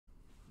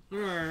All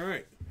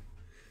right.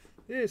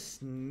 This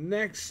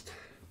next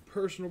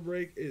personal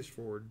break is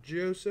for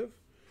Joseph.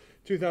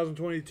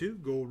 2022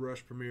 Gold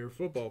Rush Premier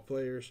Football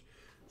Players,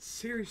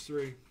 Series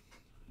 3.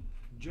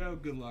 Joe,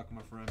 good luck,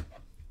 my friend.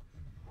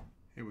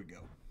 Here we go.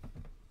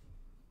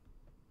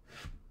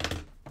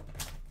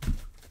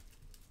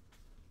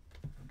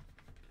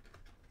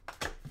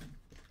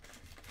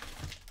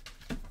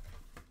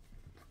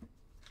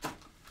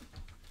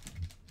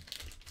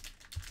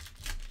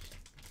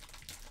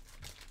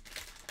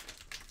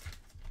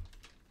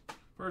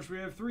 First, we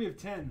have 3 of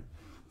 10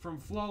 from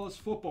Flawless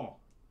Football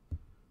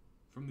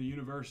from the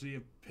University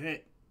of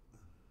Pitt.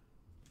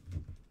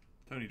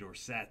 Tony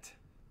Dorsett.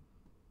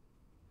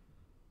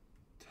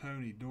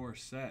 Tony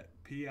Dorsett.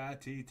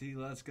 P-I-T-T,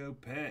 let's go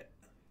Pitt.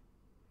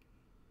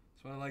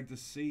 That's what I like to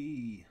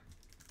see.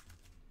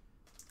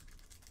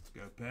 Let's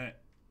go Pitt.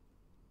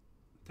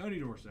 Tony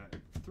Dorsett.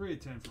 3 of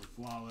 10 for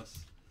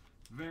Flawless.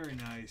 Very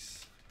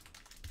nice.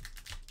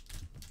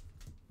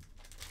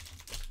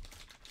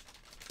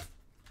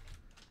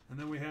 And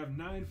then we have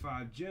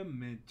 9-5 Gem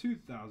Mint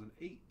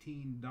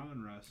 2018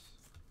 Donruss.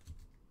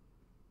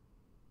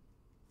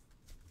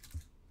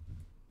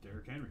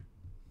 Derrick Henry.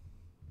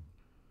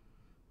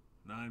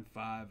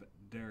 9-5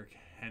 Derrick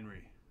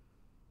Henry.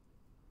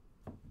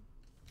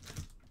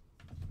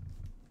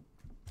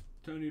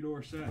 Tony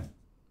Dorsett.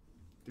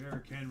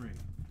 Derrick Henry.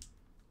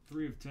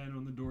 3 of 10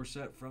 on the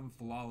Dorsett from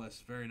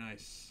Flawless. Very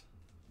nice.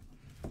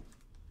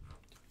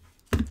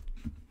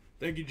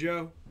 Thank you,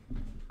 Joe.